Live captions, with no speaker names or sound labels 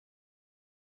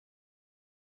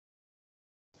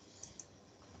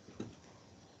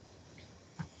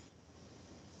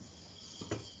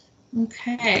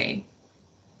Okay.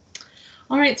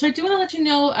 All right, so I do want to let you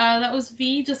know that was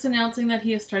V just announcing that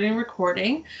he is starting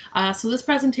recording. So this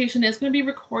presentation is going to be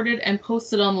recorded and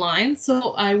posted online.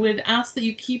 So I would ask that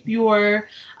you keep your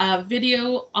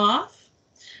video off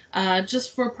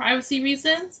just for privacy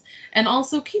reasons, and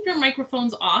also keep your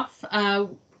microphones off.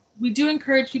 We do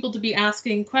encourage people to be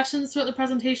asking questions throughout the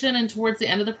presentation and towards the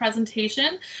end of the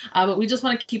presentation, but we just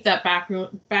want to keep that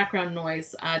background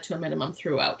noise to a minimum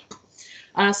throughout.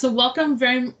 So welcome,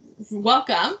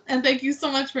 and thank you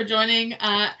so much for joining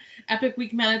Epic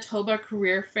Week Manitoba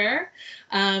Career Fair.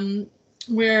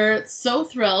 We're so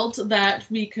thrilled that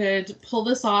we could pull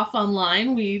this off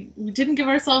online. We didn't give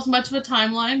ourselves much of a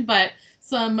timeline, but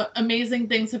some amazing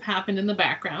things have happened in the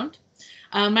background.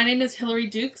 My name is Hilary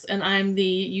Dukes, and I'm the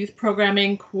Youth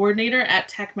Programming Coordinator at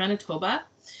Tech Manitoba.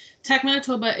 Tech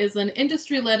Manitoba is an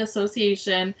industry-led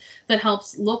association that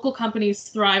helps local companies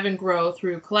thrive and grow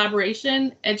through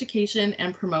collaboration, education,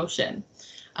 and promotion.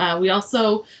 We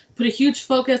also put a huge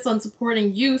focus on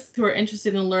supporting youth who are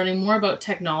interested in learning more about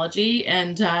technology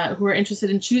and who are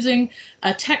interested in choosing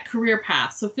a tech career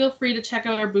path. So feel free to check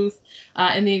out our booth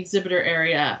in the exhibitor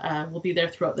area. We'll be there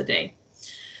throughout the day.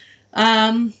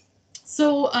 Paula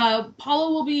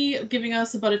will be giving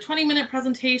us about a 20-minute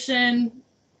presentation,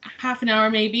 half an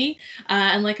hour maybe.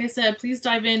 And like I said, please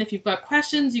dive in. If you've got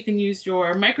questions, you can use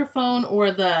your microphone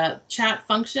or the chat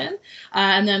function.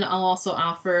 And then I'll also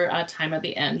offer time at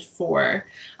the end for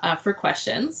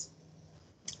questions.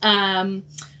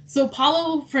 So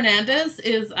Paulo Fernandez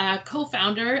is a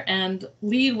co-founder and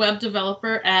lead web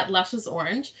developer at Luscious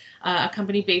Orange, a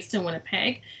company based in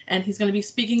Winnipeg. And he's going to be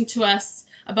speaking to us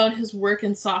about his work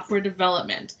in software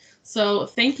development. So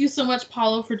thank you so much,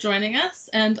 Paulo, for joining us,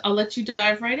 and I'll let you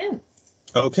dive right in.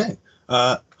 Okay.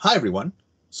 Hi, everyone.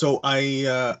 So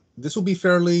this will be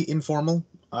fairly informal.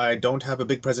 I don't have a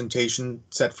big presentation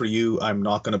set for you. I'm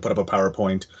not going to put up a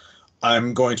PowerPoint.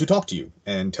 I'm going to talk to you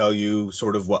and tell you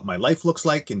sort of what my life looks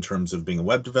like in terms of being a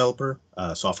web developer,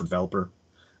 software developer,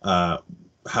 how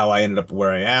I ended up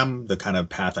where I am, the kind of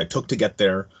path I took to get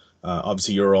there.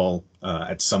 Obviously, you're all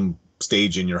at some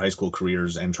stage in your high school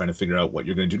careers and trying to figure out what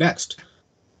you're going to do next.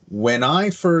 When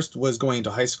I first was going to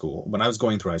high school, when I was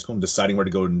going through high school and deciding where to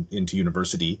go into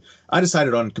university, I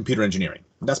decided on computer engineering.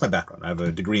 That's my background. I have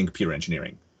a degree in computer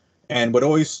engineering. And what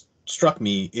always struck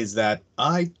me is that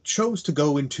I chose to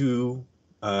go into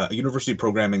a university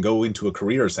program and go into a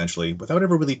career essentially without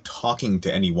ever really talking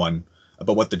to anyone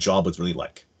about what the job was really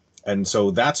like. And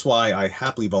so that's why I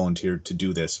happily volunteered to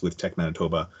do this with Tech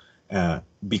Manitoba.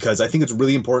 Because I think it's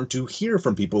really important to hear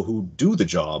from people who do the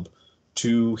job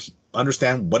to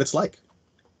understand what it's like.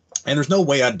 And there's no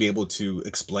way I'd be able to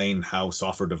explain how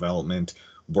software development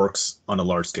works on a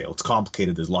large scale. It's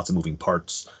complicated. There's lots of moving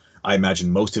parts. I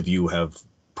imagine most of you have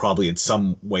probably in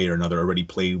some way or another already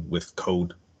played with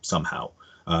code somehow.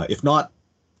 If not,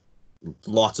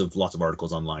 lots of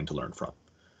articles online to learn from.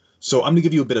 So I'm going to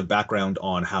give you a bit of background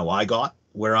on how I got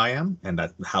where I am and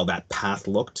how that path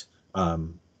looked.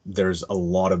 There's a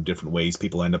lot of different ways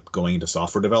people end up going into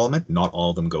software development. Not all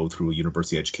of them go through a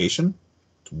university education.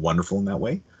 It's wonderful in that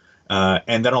way.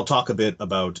 And then I'll talk a bit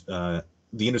about the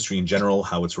industry in general,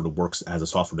 how it sort of works as a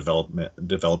software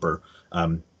developer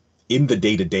in the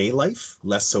day-to-day life,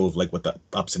 less so of like what the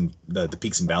ups and the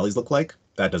peaks and valleys look like.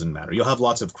 That doesn't matter. You'll have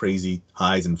lots of crazy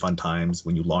highs and fun times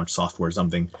when you launch software or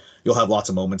something. You'll have lots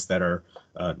of moments that are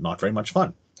not very much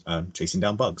fun, chasing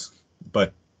down bugs.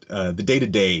 But the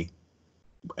day-to-day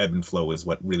ebb and flow is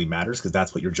what really matters, because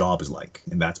that's what your job is like,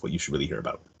 and that's what you should really hear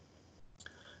about.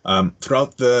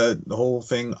 Throughout the whole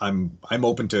thing, I'm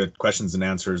open to questions and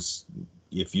answers.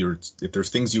 If there's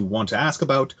things you want to ask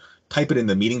about, type it in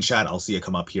the meeting chat. I'll see it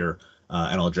come up here,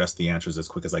 and I'll address the answers as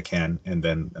quick as I can. And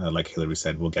then, like Hilary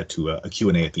said, we'll get to a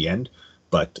Q&A at the end.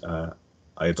 But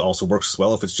it also works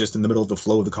well if it's just in the middle of the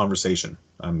flow of the conversation.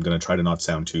 I'm going to try to not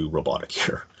sound too robotic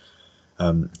here.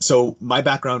 So my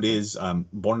background is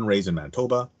born and raised in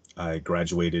Manitoba. I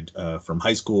graduated from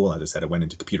high school. As I said, I went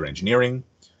into computer engineering.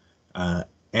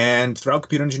 And throughout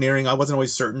computer engineering, I wasn't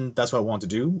always certain that's what I want to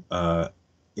do.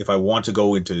 If I want to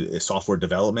go into software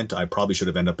development, I probably should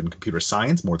have ended up in computer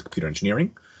science, more than computer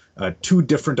engineering. Two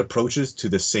different approaches to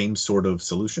the same sort of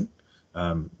solution.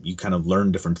 You kind of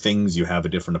learn different things. You have a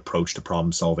different approach to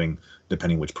problem solving,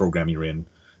 depending which program you're in.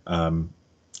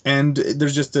 And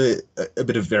there's just a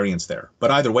bit of variance there.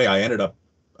 But either way, I ended up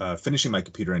finishing my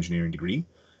computer engineering degree.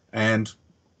 And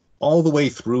all the way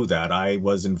through that, I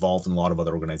was involved in a lot of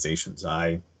other organizations.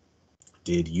 I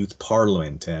did youth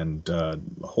parliament and a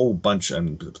whole bunch,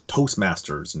 and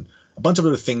Toastmasters and a bunch of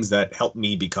other things that helped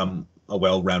me become a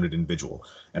well-rounded individual.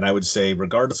 And I would say,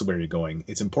 regardless of where you're going,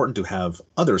 it's important to have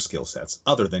other skill sets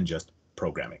other than just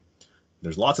programming.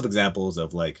 There's lots of examples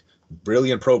of like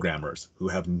brilliant programmers who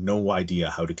have no idea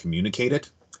how to communicate it,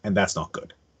 and that's not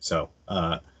good. So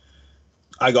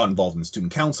I got involved in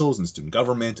student councils and student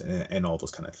government and all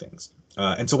those kind of things.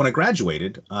 And so when I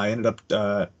graduated, I ended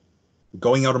up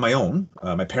going out on my own.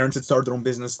 My parents had started their own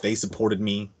business. They supported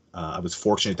me. I was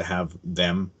fortunate to have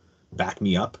them back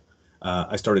me up.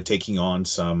 I started taking on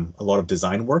a lot of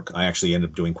design work. I actually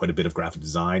ended up doing quite a bit of graphic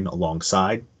design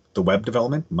alongside the web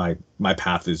development. My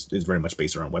path is very much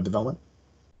based around web development.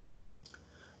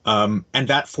 And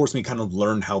that forced me kind of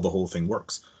learn how the whole thing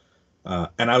works.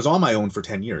 And I was on my own for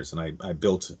 10 years, and I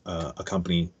built a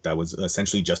company that was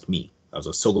essentially just me. I was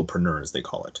a solopreneur, as they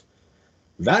call it.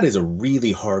 That is a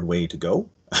really hard way to go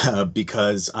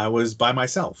because I was by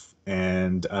myself,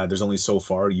 and there's only so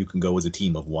far you can go as a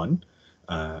team of one.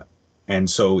 And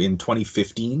so in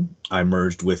 2015, I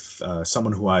merged with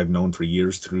someone who I've known for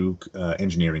years through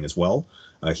engineering as well.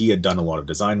 He had done a lot of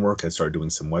design work, had started doing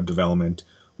some web development.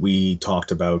 We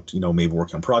talked about, maybe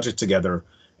working on projects together.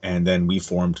 And then we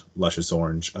formed Luscious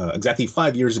Orange exactly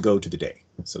 5 years ago to the day.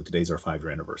 So today's our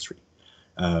 5-year anniversary.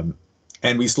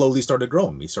 And we slowly started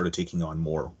growing. We started taking on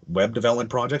more web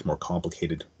development projects, more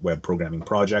complicated web programming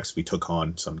projects. We took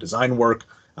on some design work.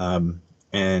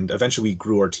 And eventually we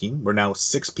grew our team. We're now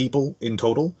 6 people in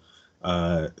total,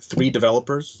 3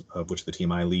 developers, of which the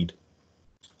team I lead,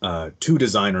 2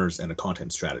 designers, and a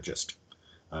content strategist.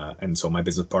 And so my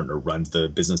business partner runs the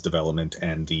business development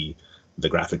and the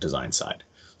graphic design side.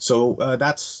 So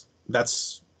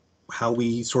that's how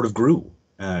we sort of grew.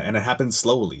 And it happened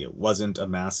slowly. It wasn't a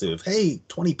massive, hey,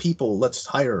 20 people, let's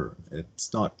hire.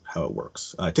 It's not how it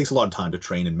works. It takes a lot of time to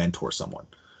train and mentor someone.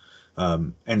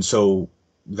 And so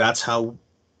that's how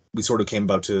we sort of came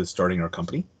about to starting our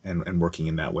company and working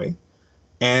in that way.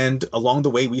 And along the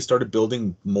way, we started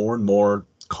building more and more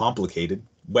complicated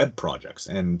web projects.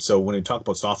 And so when we talk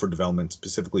about software development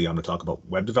specifically, I'm going to talk about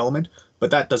web development,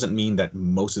 but that doesn't mean that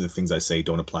most of the things I say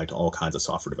don't apply to all kinds of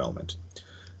software development.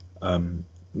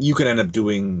 You can end up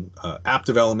doing app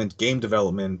development, game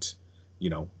development,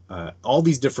 all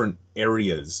these different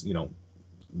areas,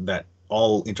 that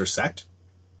all intersect.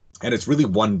 And it's really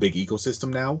one big ecosystem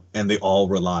now, and they all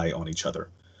rely on each other.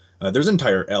 There's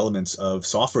entire elements of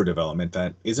software development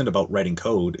that isn't about writing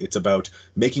code. It's about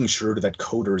making sure that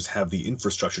coders have the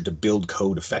infrastructure to build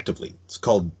code effectively. It's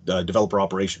called developer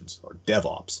operations, or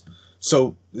DevOps.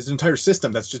 So there's an entire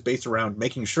system that's just based around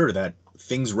making sure that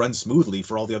things run smoothly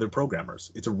for all the other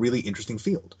programmers. It's a really interesting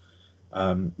field.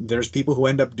 There's people who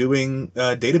end up doing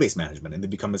database management, and they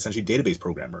become essentially database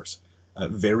programmers. A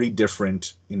very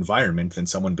different environment than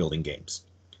someone building games.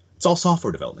 It's all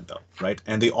software development, though, right?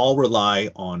 And they all rely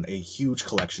on a huge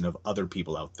collection of other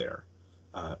people out there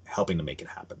helping to make it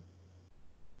happen.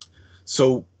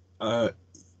 So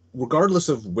regardless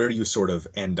of where you sort of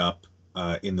end up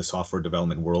in the software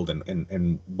development world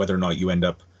and whether or not you end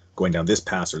up going down this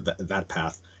path or that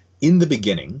path, in the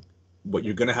beginning, what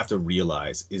you're going to have to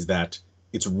realize is that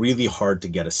it's really hard to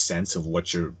get a sense of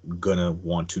what you're going to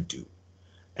want to do.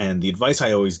 And the advice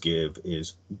I always give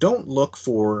is don't look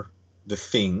for the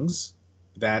things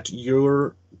that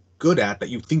you're good at that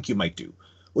you think you might do.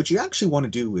 What you actually want to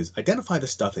do is identify the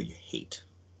stuff that you hate.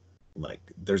 Like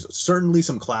there's certainly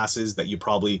some classes that you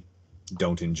probably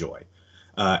don't enjoy.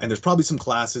 And there's probably some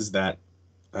classes that,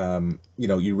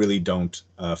 you really don't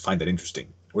find that interesting,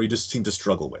 or you just seem to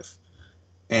struggle with.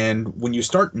 And when you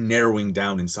start narrowing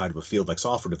down inside of a field like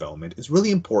software development, it's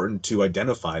really important to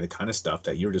identify the kind of stuff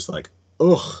that you're just like,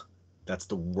 ugh, that's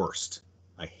the worst.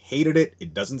 I hated it.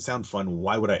 It doesn't sound fun.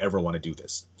 Why would I ever want to do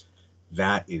this?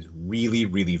 That is really,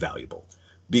 really valuable.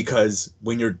 Because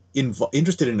when you're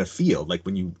interested in a field, like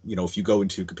when if you go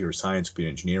into computer science, computer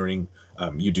engineering,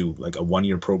 you do like a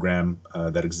 1-year program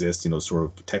that exists, sort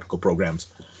of technical programs.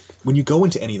 When you go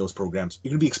into any of those programs,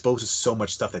 you're going to be exposed to so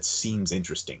much stuff that seems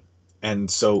interesting. And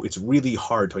so it's really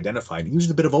hard to identify. And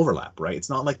usually a bit of overlap, right? It's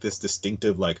not like this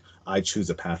distinctive, like, I choose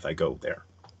a path, I go there.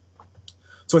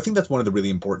 So I think that's one of the really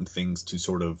important things to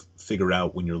sort of figure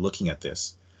out when you're looking at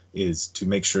this, is to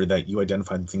make sure that you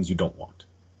identify the things you don't want,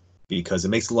 because it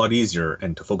makes it a lot easier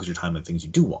and to focus your time on things you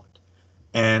do want.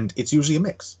 And it's usually a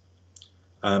mix.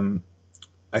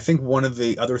 I think one of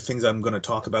the other things I'm going to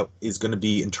talk about is going to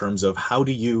be in terms of how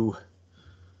do you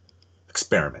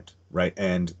experiment, right?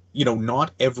 And,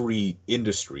 not every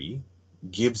industry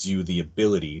gives you the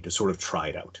ability to sort of try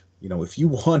it out. If you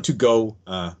want to go,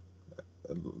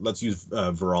 let's use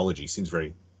virology, seems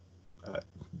very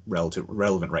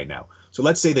relevant right now. So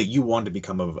let's say that you want to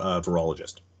become a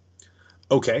virologist.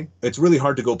 Okay, it's really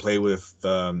hard to go play with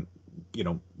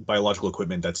biological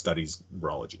equipment that studies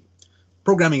virology.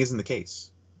 Programming isn't the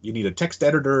case. You need a text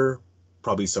editor,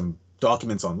 probably some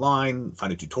documents online,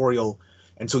 find a tutorial.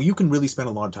 And so you can really spend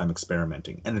a lot of time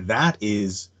experimenting. And that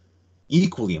is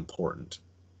equally important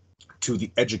to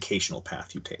the educational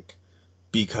path you take,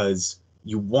 because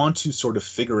you want to sort of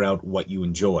figure out what you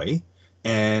enjoy.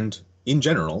 And in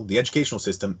general, the educational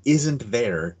system isn't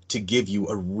there to give you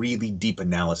a really deep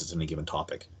analysis on a given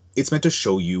topic. It's meant to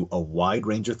show you a wide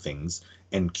range of things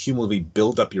and cumulatively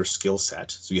build up your skill set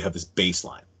so you have this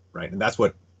baseline, right? And that's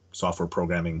what software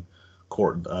programming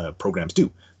programs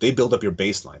do. They build up your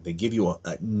baseline. They give you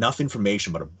enough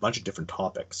information about a bunch of different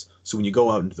topics. So when you go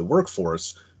out into the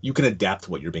workforce, you can adapt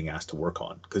to what you're being asked to work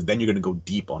on, because then you're going to go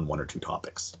deep on one or two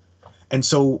topics. And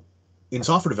so in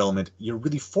software development, you're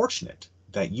really fortunate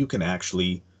that you can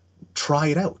actually try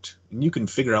it out and you can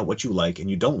figure out what you like and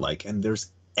you don't like. And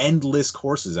there's endless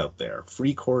courses out there,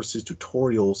 free courses,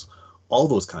 tutorials, all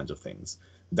those kinds of things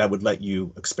that would let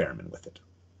you experiment with it.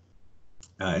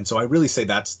 And so I really say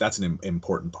that's an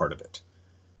important part of it.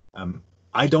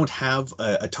 I don't have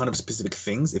a ton of specific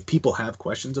things. If people have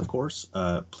questions, of course,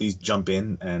 please jump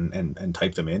in and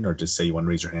type them in, or just say you want to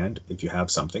raise your hand if you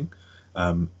have something.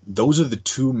 Those are the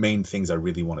two main things I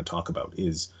really want to talk about,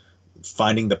 is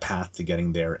finding the path to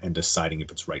getting there and deciding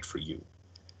if it's right for you.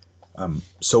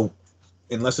 So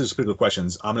unless there's particular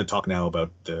questions, I'm going to talk now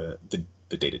about the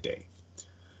day-to-day.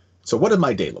 So what does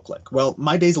my day look like? Well,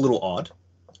 my day's a little odd.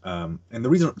 And the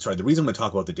reason I'm going to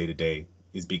talk about the day-to-day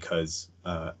is because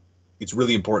it's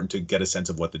really important to get a sense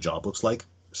of what the job looks like.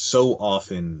 So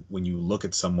often when you look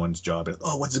at someone's job,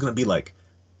 oh, what's it going to be like?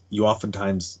 You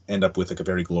oftentimes end up with like a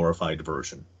very glorified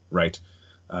version, right?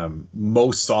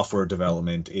 Most software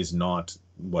development is not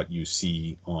what you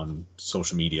see on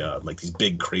social media, like these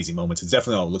big crazy moments. It's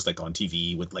definitely all it looks like on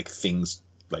TV, with like things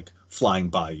like flying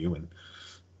by you. And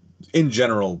in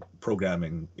general,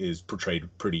 programming is portrayed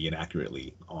pretty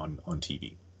inaccurately on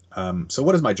TV. So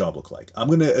what does my job look like? I'm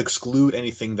going to exclude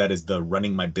anything that is the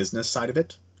running my business side of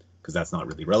it, because that's not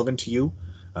really relevant to you.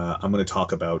 I'm going to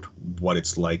talk about what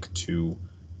it's like to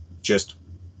just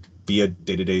be a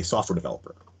day-to-day software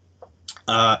developer.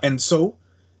 And so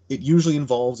it usually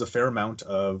involves a fair amount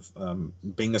of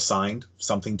being assigned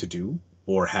something to do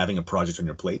or having a project on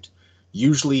your plate.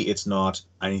 Usually it's not,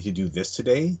 I need to do this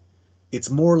today. It's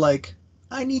more like,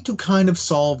 I need to kind of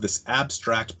solve this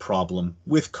abstract problem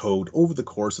with code over the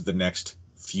course of the next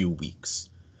few weeks.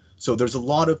 So there's a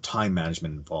lot of time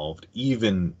management involved,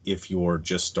 even if you're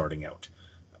just starting out,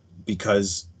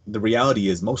 because the reality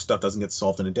is most stuff doesn't get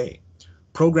solved in a day.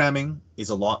 Programming is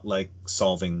a lot like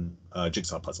solving a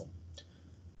jigsaw puzzle.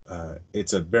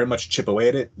 It's a very much chip away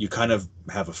at it. You kind of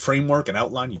have a framework, an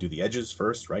outline. You do the edges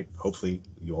first, right? Hopefully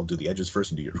you all do the edges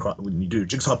first and when you do your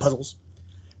jigsaw puzzles.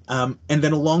 And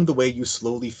then along the way, you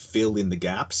slowly fill in the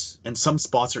gaps, and some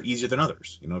spots are easier than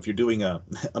others. If you're doing a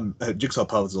jigsaw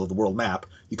puzzle of the world map,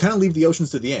 you kind of leave the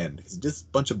oceans to the end. It's just a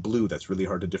bunch of blue that's really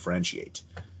hard to differentiate,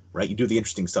 right? You do the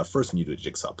interesting stuff first when you do a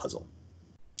jigsaw puzzle.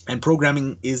 And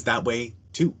programming is that way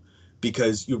too,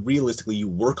 because you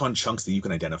work on chunks that you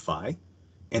can identify,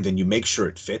 and then you make sure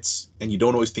it fits, and you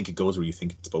don't always think it goes where you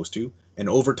think it's supposed to. And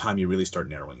over time, you really start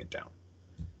narrowing it down.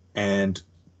 And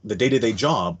the day-to-day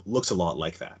job looks a lot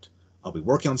like that. I'll be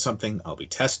working on something, I'll be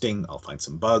testing, I'll find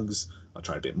some bugs, I'll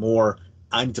try a bit more.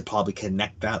 I need to probably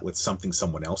connect that with something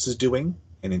someone else is doing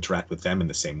and interact with them in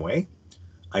the same way.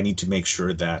 I need to make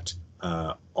sure that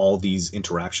all these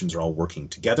interactions are all working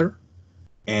together.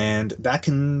 And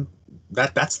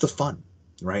that's the fun,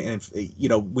 right?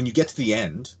 And when you get to the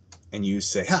end and you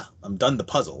say, I'm done the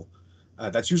puzzle,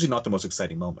 that's usually not the most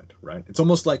exciting moment, right? It's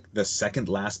almost like the second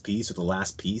last piece or the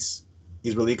last piece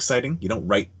is really exciting. You don't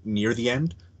right near the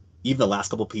end. Even the last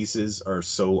couple pieces are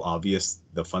so obvious,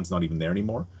 the fun's not even there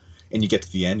anymore. And you get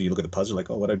to the end, you look at the puzzle, like,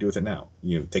 oh, what do I do with it now?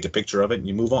 You take a picture of it and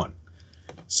you move on.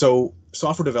 So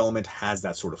software development has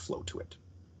that sort of flow to it.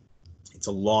 It's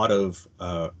a lot of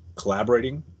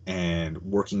collaborating and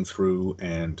working through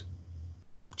and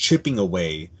chipping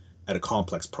away at a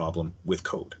complex problem with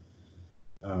code.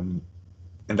 And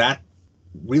that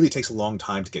really takes a long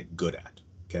time to get good at.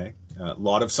 Okay, a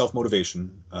lot of self-motivation,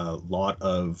 a lot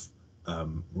of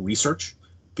research.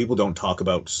 People don't talk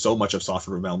about so much of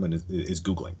software development is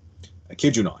Googling. I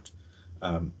kid you not,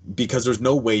 because there's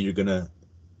no way you're going to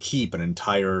keep an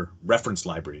entire reference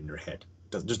library in your head.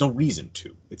 There's no reason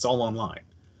to. It's all online.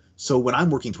 So when I'm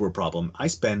working through a problem, I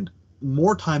spend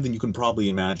more time than you can probably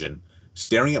imagine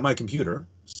staring at my computer,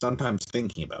 sometimes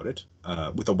thinking about it,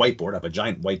 with a whiteboard. I have a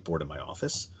giant whiteboard in my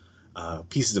office.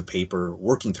 Pieces of paper,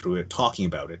 working through it, talking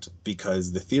about it,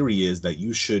 because the theory is that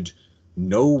you should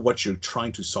know what you're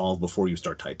trying to solve before you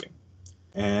start typing.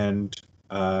 and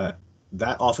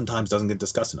that oftentimes doesn't get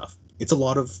discussed enough. It's a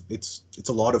lot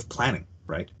of planning,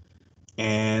 right?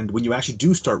 And when you actually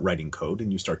do start writing code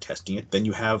and you start testing it, then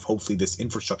you have hopefully this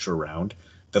infrastructure around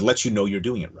that lets you know you're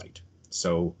doing it right.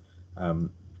 So, um,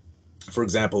 for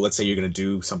example, let's say you're going to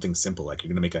do something simple, like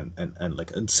you're going to make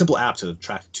like a simple app to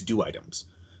track to-do items.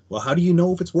 Well, how do you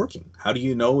know if it's working? How do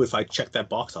you know if I check that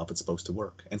box off, it's supposed to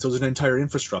work? And so there's an entire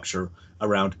infrastructure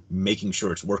around making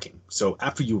sure it's working. So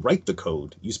after you write the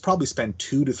code, you probably spend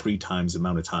 2 to 3 times the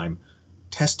amount of time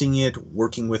testing it,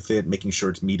 working with it, making sure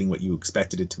it's meeting what you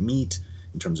expected it to meet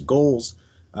in terms of goals.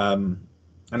 And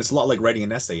it's a lot like writing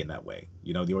an essay in that way.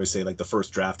 You know, they always say like the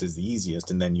first draft is the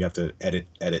easiest, and then you have to edit,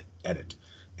 edit, edit.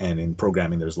 And in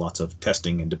programming, there's lots of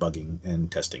testing and debugging and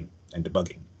testing and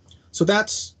debugging. So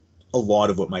that's a lot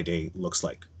of what my day looks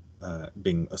like,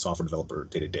 being a software developer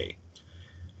day to day.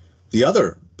 The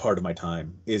other part of my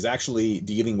time is actually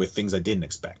dealing with things I didn't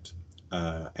expect.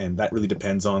 And that really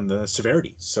depends on the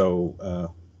severity.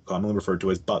 So, commonly referred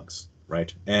to as bugs,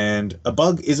 right? And a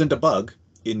bug isn't a bug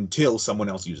until someone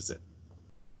else uses it.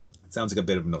 It sounds like a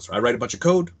bit of a no. I write a bunch of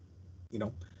code, you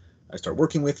know, I start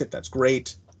working with it. That's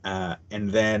great. And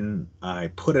then I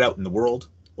put it out in the world,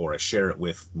 or I share it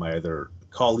with my other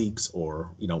colleagues,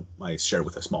 or I share it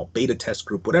with a small beta test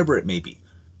group, whatever it may be.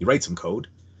 You write some code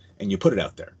and you put it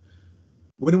out there.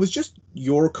 When it was just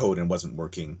your code and wasn't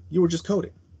working, you were just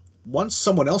coding. Once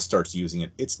someone else starts using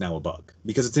it, it's now a bug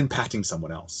because it's impacting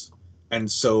someone else. And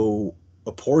so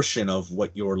a portion of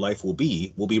what your life will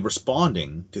be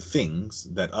responding to things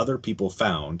that other people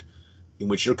found in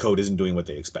which your code isn't doing what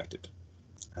they expected.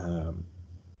 Um,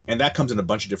 and that comes in a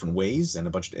bunch of different ways, and a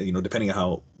bunch of, depending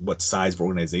on what size of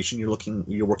organization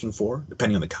you're working for,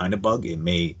 depending on the kind of bug, it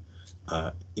may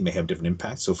have different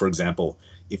impacts. So for example,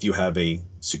 if you have a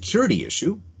security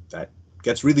issue that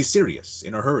gets really serious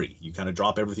in a hurry, you kind of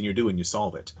drop everything you're doing, you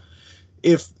solve it.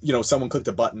 If someone clicked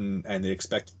a button and they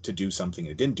expect to do something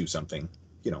and it didn't do something,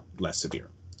 less severe.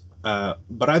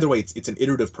 But either way, it's an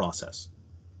iterative process,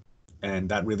 and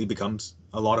that really becomes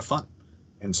a lot of fun.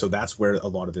 And so that's where a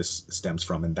lot of this stems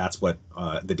from, and that's what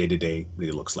the day-to-day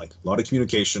really looks like. A lot of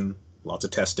communication, lots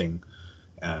of testing.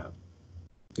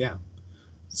 Yeah.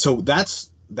 So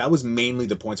that was mainly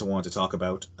the points I wanted to talk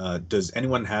about. Does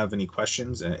anyone have any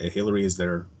questions? Hillary, is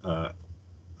there?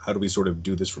 How do we sort of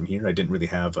do this from here? I didn't really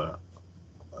have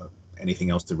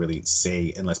anything else to really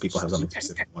say, unless people have something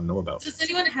specific they want to know about. Does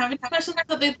anyone have any questions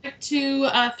that they'd like to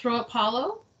throw at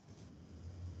Paulo?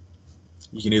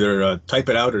 You can either type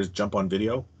it out or jump on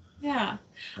video. Yeah.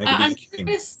 I'm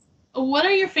curious, what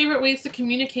are your favorite ways to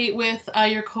communicate with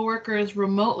your coworkers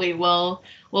remotely while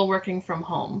working from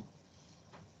home?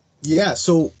 Yeah,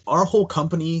 so our whole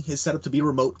company is set up to be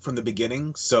remote from the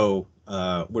beginning. So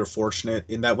we're fortunate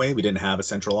in that way. We didn't have a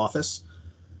central office.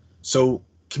 So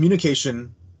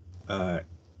communication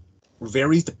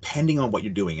varies depending on what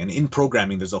you're doing. And in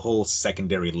programming, there's a whole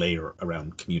secondary layer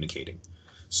around communicating.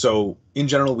 So in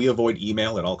general, we avoid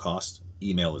email at all costs.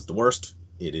 Email is the worst.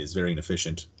 It is very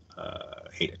inefficient.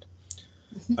 Hate it.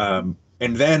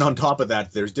 And then on top of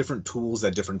that, there's different tools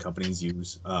that different companies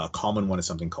use. A common one is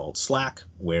something called Slack,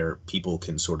 where people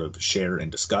can sort of share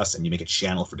and discuss, and you make a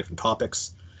channel for different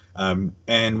topics.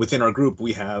 And within our group,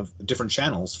 we have different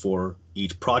channels for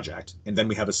each project, and then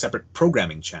we have a separate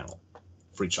programming channel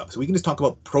for each topic. So we can just talk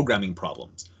about programming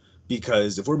problems,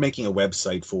 because if we're making a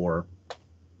website for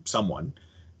someone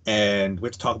and we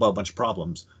have to talk about a bunch of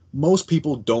problems, most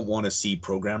people don't want to see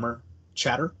programmer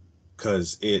chatter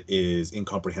because it is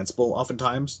incomprehensible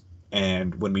oftentimes.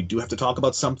 And when we do have to talk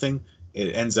about something,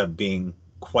 it ends up being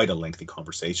quite a lengthy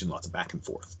conversation, lots of back and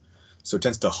forth. So it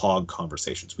tends to hog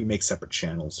conversations. We make separate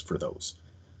channels for those.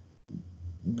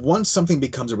 Once something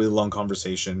becomes a really long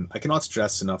conversation, I cannot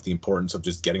stress enough the importance of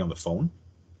just getting on the phone.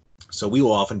 So we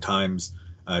will oftentimes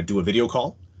do a video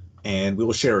call, and we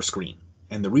will share a screen.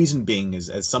 And the reason being is,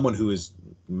 as someone who is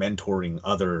mentoring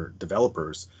other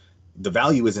developers, the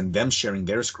value is in them sharing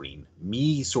their screen,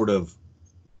 me sort of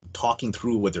talking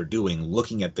through what they're doing,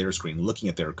 looking at their screen, looking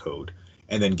at their code,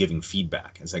 and then giving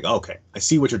feedback. It's like, okay, I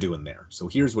see what you're doing there. So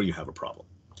here's where you have a problem.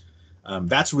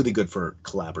 That's really good for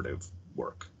collaborative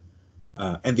work.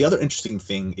 And the other interesting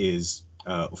thing is,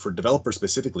 for developers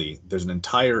specifically, there's an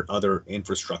entire other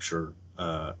infrastructure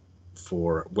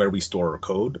for where we store our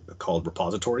code called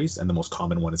repositories. And the most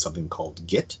common one is something called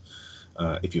Git.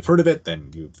 If you've heard of it,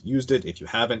 then you've used it. If you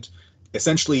haven't,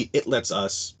 essentially it lets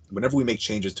us, whenever we make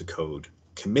changes to code,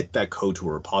 commit that code to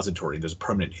a repository. There's a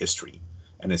permanent history,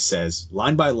 and it says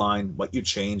line by line what you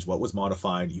changed, what was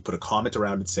modified. You put a comment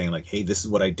around it saying like, hey, this is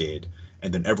what I did,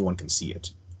 and then everyone can see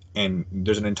it. And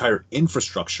there's an entire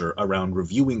infrastructure around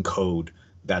reviewing code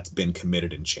that's been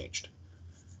committed and changed.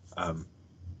 Um,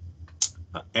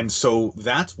 and so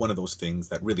that's one of those things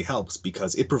that really helps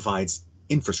because it provides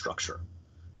infrastructure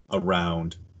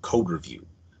around code review,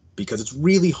 because it's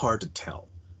really hard to tell.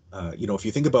 If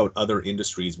you think about other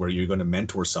industries where you're going to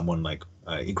mentor someone, like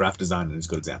in graphic design is a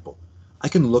good example. I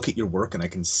can look at your work and I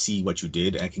can see what you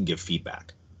did and I can give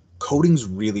feedback. Coding's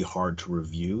really hard to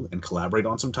review and collaborate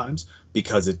on sometimes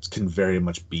because it can very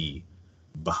much be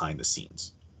behind the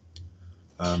scenes.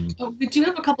 We do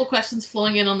have a couple questions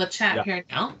flowing in on the chat Yeah, here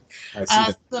now. I see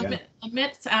that. So Yeah.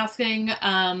 Amit's asking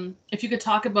if you could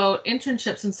talk about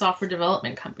internships in software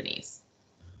development companies.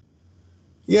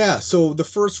 Yeah, so the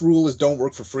first rule is don't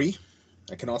work for free.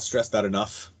 I cannot stress that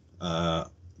enough.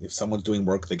 If someone's doing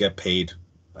work, they get paid.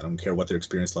 I don't care what their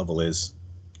experience level is,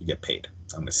 you get paid.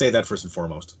 I'm going to say that first and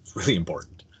foremost. It's really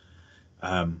important.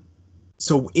 Um,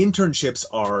 so internships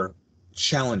are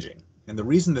challenging. And the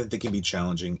reason that they can be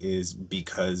challenging is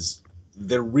because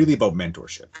they're really about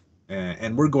mentorship.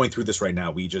 And we're going through this right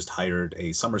now. We just hired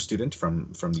a summer student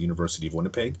from the University of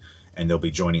Winnipeg, and they'll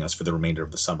be joining us for the remainder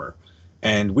of the summer.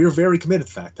 And we're very committed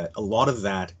to the fact that a lot of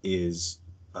that is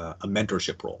a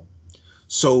mentorship role.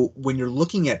 So when you're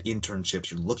looking at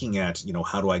internships, you're looking at,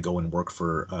 how do I go and work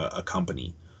for a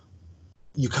company?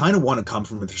 You kind of want to come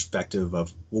from the perspective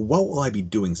of, well, what will I be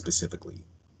doing specifically?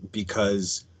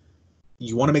 Because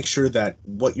you want to make sure that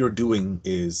what you're doing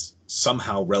is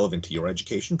somehow relevant to your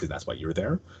education, because that's why you're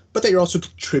there, but that you're also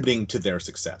contributing to their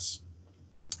success.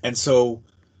 And so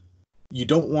you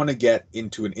don't want to get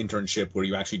into an internship where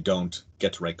you actually don't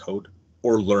get to write code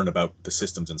or learn about the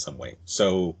systems in some way.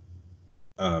 So,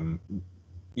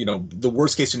 the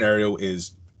worst case scenario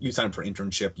is you sign up for an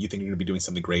internship, you think you're going to be doing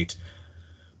something great,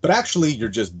 but actually you're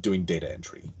just doing data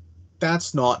entry.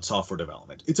 That's not software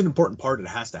development. It's an important part. It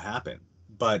has to happen,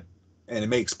 and it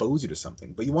may expose you to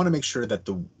something, but you want to make sure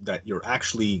that you're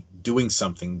actually doing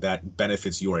something that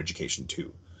benefits your education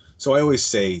too. So I always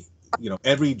say,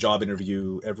 every job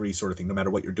interview, every sort of thing, no matter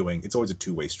what you're doing, it's always a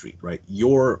two-way street, right?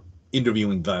 You're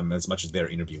interviewing them as much as they're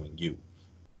interviewing you.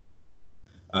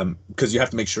 Because you have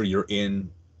to make sure you're in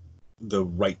the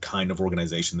right kind of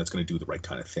organization that's going to do the right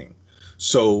kind of thing.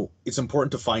 So it's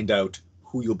important to find out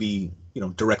who you'll be,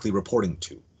 directly reporting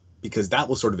to, because that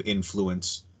will sort of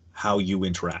influence how you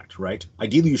interact, right?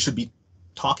 Ideally, you should be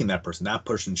talking to that person. That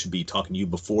person should be talking to you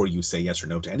before you say yes or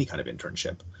no to any kind of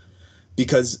internship,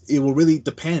 because it will really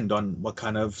depend on what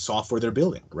kind of software they're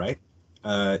building, right?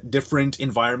 Different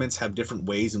environments have different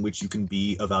ways in which you can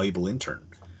be a valuable intern.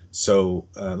 So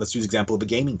let's use the example of a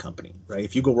gaming company, right?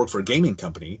 If you go work for a gaming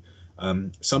company,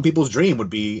 some people's dream would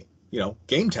be,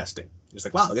 game testing. It's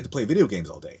like, wow, I get to play video games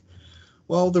all day.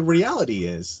 Well, the reality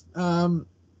is,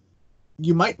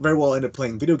 you might very well end up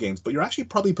playing video games, but you're actually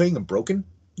probably playing a broken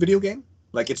video game.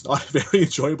 Like, it's not a very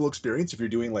enjoyable experience if you're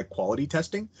doing like quality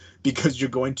testing, because you're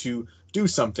going to do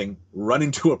something, run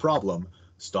into a problem,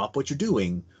 stop what you're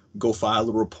doing, go file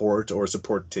a report or a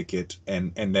support ticket,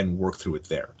 and then work through it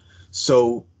there.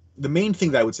 So the main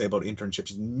thing that I would say about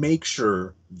internships is make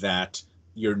sure that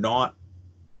you're not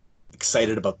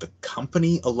excited about the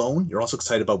company alone. You're also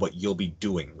excited about what you'll be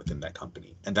doing within that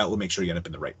company, and that will make sure you end up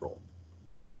in the right role.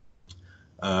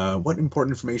 What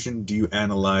important information do you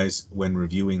analyze when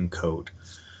reviewing code?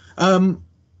 The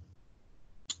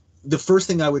first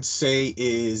thing I would say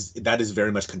is that is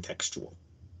very much contextual.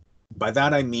 By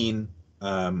that I mean,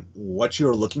 what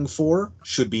you're looking for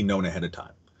should be known ahead of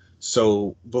time.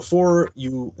 So before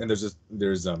you, and there's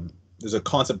a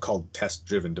concept called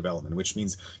test-driven development, which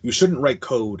means you shouldn't write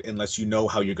code unless you know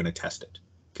how you're going to test it.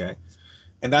 Okay.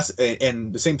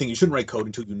 And the same thing, you shouldn't write code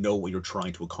until you know what you're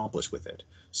trying to accomplish with it.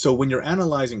 So when you're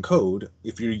analyzing code,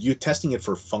 if you're testing it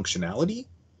for functionality,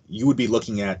 you would be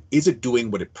looking at, is it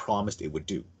doing what it promised it would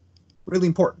do? Really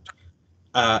important.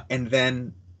 And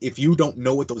then if you don't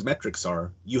know what those metrics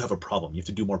are, you have a problem. You have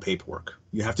to do more paperwork.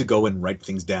 You have to go and write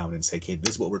things down and say, okay,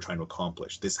 this is what we're trying to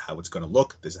accomplish. This is how it's going to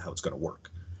look. This is how it's going to work.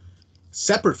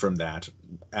 Separate from that,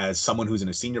 as someone who's in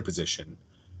a senior position,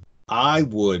 I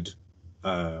would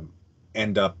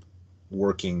end up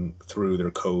working through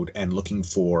their code and looking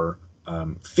for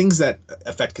things that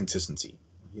affect consistency.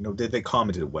 Did they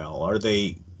comment it well? Are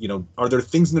there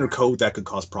things in their code that could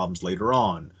cause problems later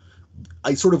on?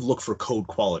 I sort of look for code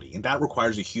quality, and that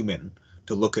requires a human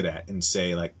to look at it and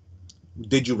say, like,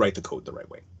 did you write the code the right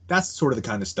way? That's sort of the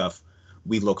kind of stuff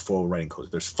we look for writing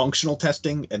code. There's functional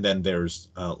testing, and then there's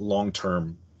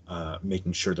long-term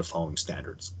making sure they're following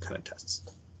standards kind of tests.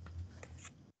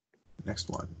 Next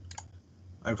one.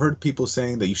 I've heard people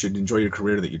saying that you should enjoy your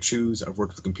career that you choose. I've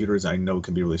worked with computers. I know it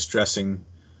can be really stressing.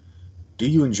 Do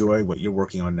you enjoy what you're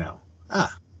working on now?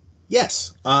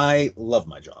 Yes, I love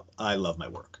my job. I love my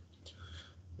work.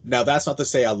 Now, that's not to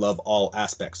say I love all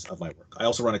aspects of my work. I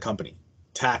also run a company.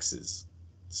 Taxes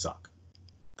suck.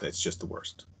 It's just the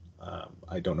worst.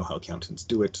 I don't know how accountants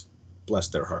do it. Bless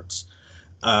their hearts.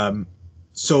 Um,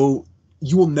 so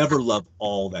you will never love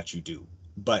all that you do.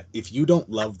 But if you don't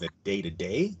love the day to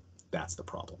day, that's the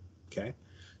problem. Okay.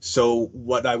 So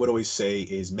what I would always say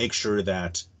is make sure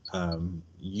that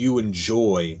you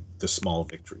enjoy the small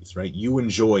victories, right? You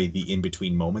enjoy the in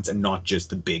between moments and not just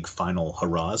the big final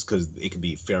hurrahs, because it can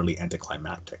be fairly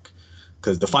anticlimactic.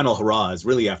 Because the final hurrah is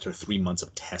really after 3 months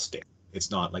of testing.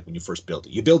 It's not like when you first build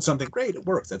it. You build something great, it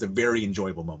works. That's a very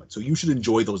enjoyable moment. So you should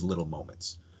enjoy those little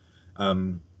moments.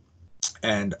 Um,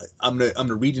 and I'm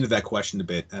gonna read into that question a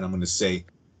bit, and I'm gonna say,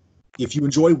 if you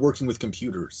enjoy working with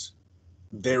computers,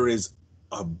 there is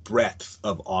a breadth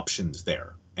of options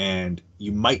there, and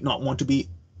you might not want to be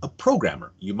a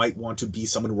programmer. You might want to be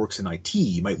someone who works in IT.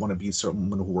 You might want to be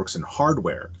someone who works in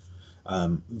hardware.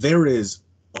 There is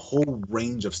a whole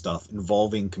range of stuff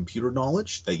involving computer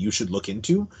knowledge that you should look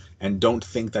into, and don't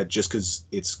think that just because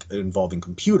it's involving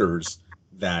computers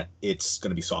that it's going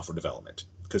to be software development,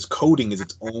 because coding is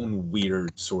its own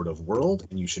weird sort of world,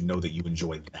 and you should know that you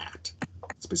enjoy that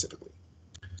specifically.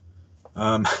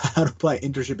 How to apply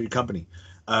internship at your company.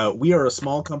 We are a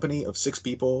small company of 6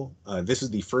 people. This is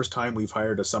the first time we've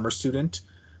hired a summer student,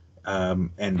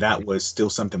 and that was still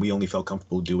something we only felt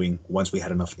comfortable doing once we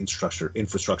had enough infrastructure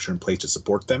in place to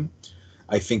support them.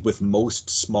 I think with most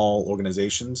small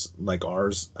organizations like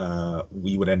ours,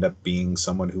 we would end up being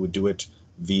someone who would do it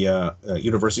via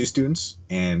university students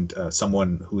and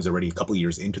someone who's already a couple of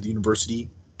years into the university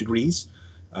degrees.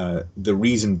 The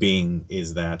reason being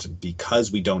is that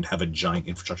because we don't have a giant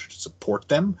infrastructure to support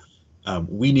them,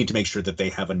 we need to make sure that they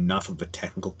have enough of the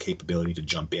technical capability to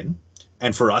jump in.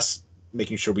 And for us,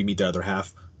 making sure we meet the other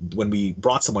half, when we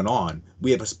brought someone on,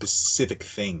 we have a specific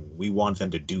thing we want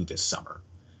them to do this summer.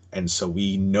 And so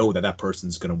we know that that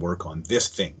person's going to work on this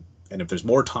thing. And if there's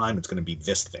more time, it's going to be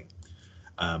this thing.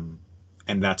 Um,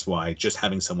 and that's why just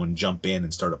having someone jump in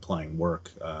and start applying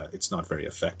work, it's not very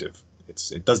effective.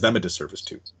 It does them a disservice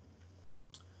too.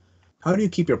 How do you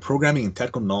keep your programming and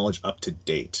technical knowledge up to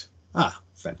date? Ah,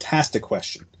 fantastic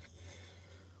question.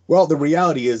 Well, the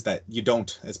reality is that you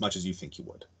don't as much as you think you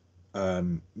would.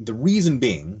 The reason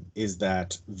being is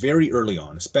that very early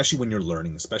on, especially when you're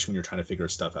learning, especially when you're trying to figure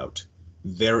stuff out,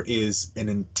 there is an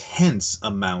intense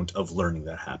amount of learning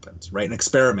that happens, right? And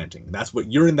experimenting. That's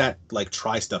what you're in, that like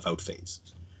try stuff out phase.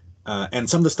 And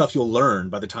some of the stuff you'll learn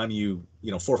by the time you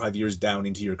know, 4 or 5 years down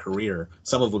into your career,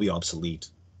 some of it will be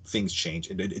obsolete. Things change.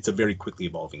 It's a very quickly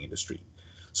evolving industry.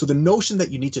 So the notion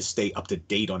that you need to stay up to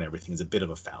date on everything is a bit of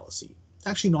a fallacy. It's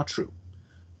actually not true.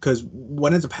 Because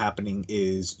what ends up happening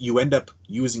is you end up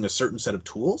using a certain set of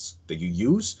tools that you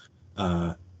use.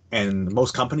 And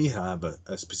most companies have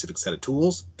a specific set of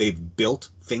tools. They've built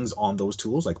things on those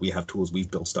tools. Like we have tools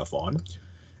we've built stuff on.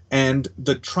 And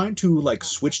the trying to like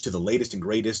switch to the latest and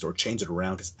greatest or change it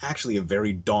around is actually a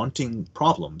very daunting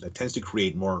problem that tends to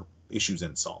create more issues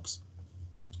than it solves.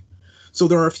 So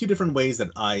there are a few different ways that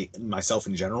I, myself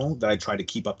in general, that I try to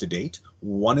keep up to date.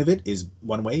 One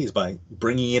way is by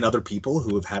bringing in other people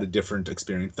who have had a different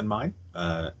experience than mine.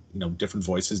 You know, different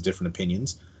voices, different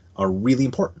opinions are really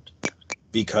important,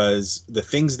 because the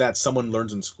things that someone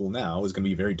learns in school now is going to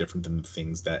be very different than the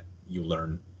things that you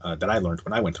learn that I learned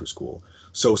when I went through school.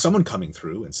 So someone coming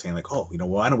through and saying like, oh, you know,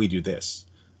 why don't we do this?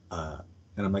 And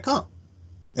I'm like, oh,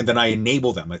 and then I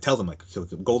enable them. I tell them like,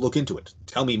 go look into it.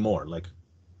 Tell me more. Like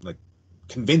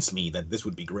convince me that this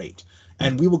would be great,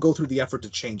 and we will go through the effort to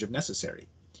change if necessary.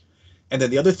 And then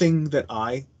the other thing that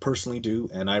I personally do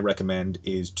and I recommend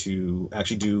is to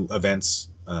actually do events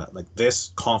like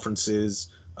this, conferences,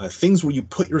 things where you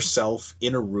put yourself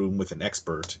in a room with an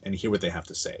expert and hear what they have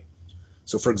to say.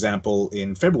 So, for example,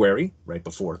 in February, right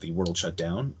before the world shut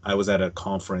down, I was at a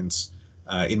conference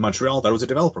in Montreal that was a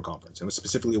developer conference. It was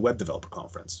specifically a web developer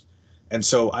conference. And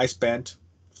so I spent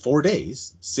 4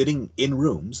 days sitting in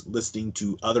rooms listening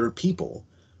to other people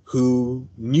who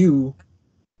knew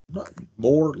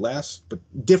more, less, but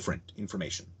different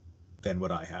information than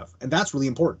what I have. And that's really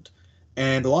important.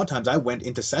 And a lot of times I went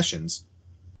into sessions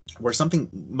where something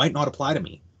might not apply to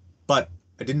me, but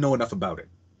I didn't know enough about it.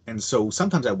 And so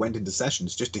sometimes I went into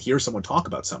sessions just to hear someone talk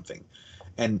about something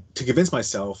and to convince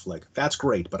myself, like, that's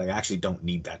great, but I actually don't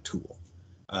need that tool.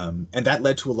 And that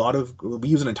led to a lot of, we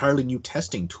use an entirely new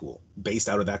testing tool based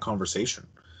out of that conversation,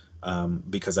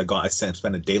 because I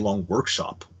spent a day-long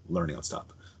workshop learning on stuff.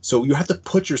 So you have to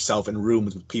put yourself in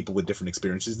rooms with people with different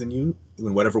experiences than you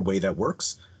in whatever way that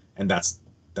works. And that's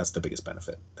the biggest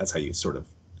benefit. That's how you sort of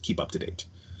keep up to date.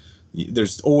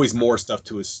 there's always more stuff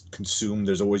to consume.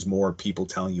 There's always more people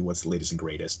telling you what's the latest and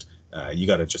greatest. You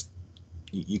got to just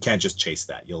you can't just chase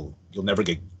that. You'll never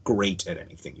get great at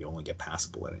anything. You only get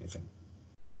passable at anything.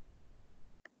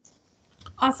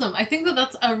 Awesome. I think that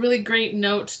that's a really great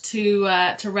note to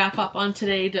wrap up on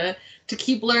today. To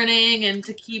keep learning and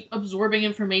to keep absorbing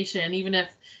information, even if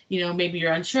maybe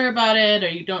you're unsure about it or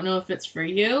you don't know if it's for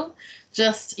you.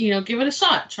 Just give it a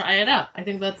shot. Try it out. I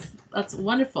think that's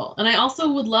wonderful. And I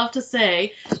also would love to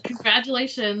say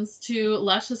congratulations to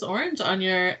Luscious Orange on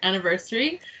your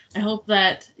anniversary. I hope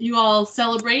that you all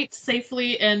celebrate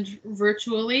safely and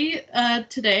virtually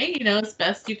today, as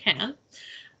best you can.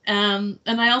 And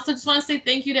I also just want to say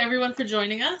thank you to everyone for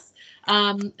joining us.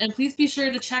 And please be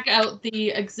sure to check out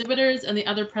the exhibitors and the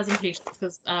other presentations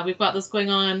because we've got this going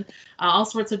on, all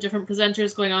sorts of different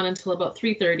presenters going on until about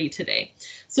 3:30 today.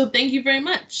 So thank you very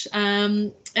much.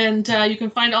 And you can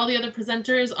find all the other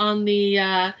presenters on the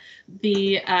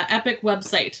EPIC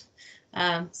website.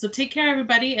 So take care,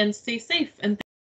 everybody, and stay safe. And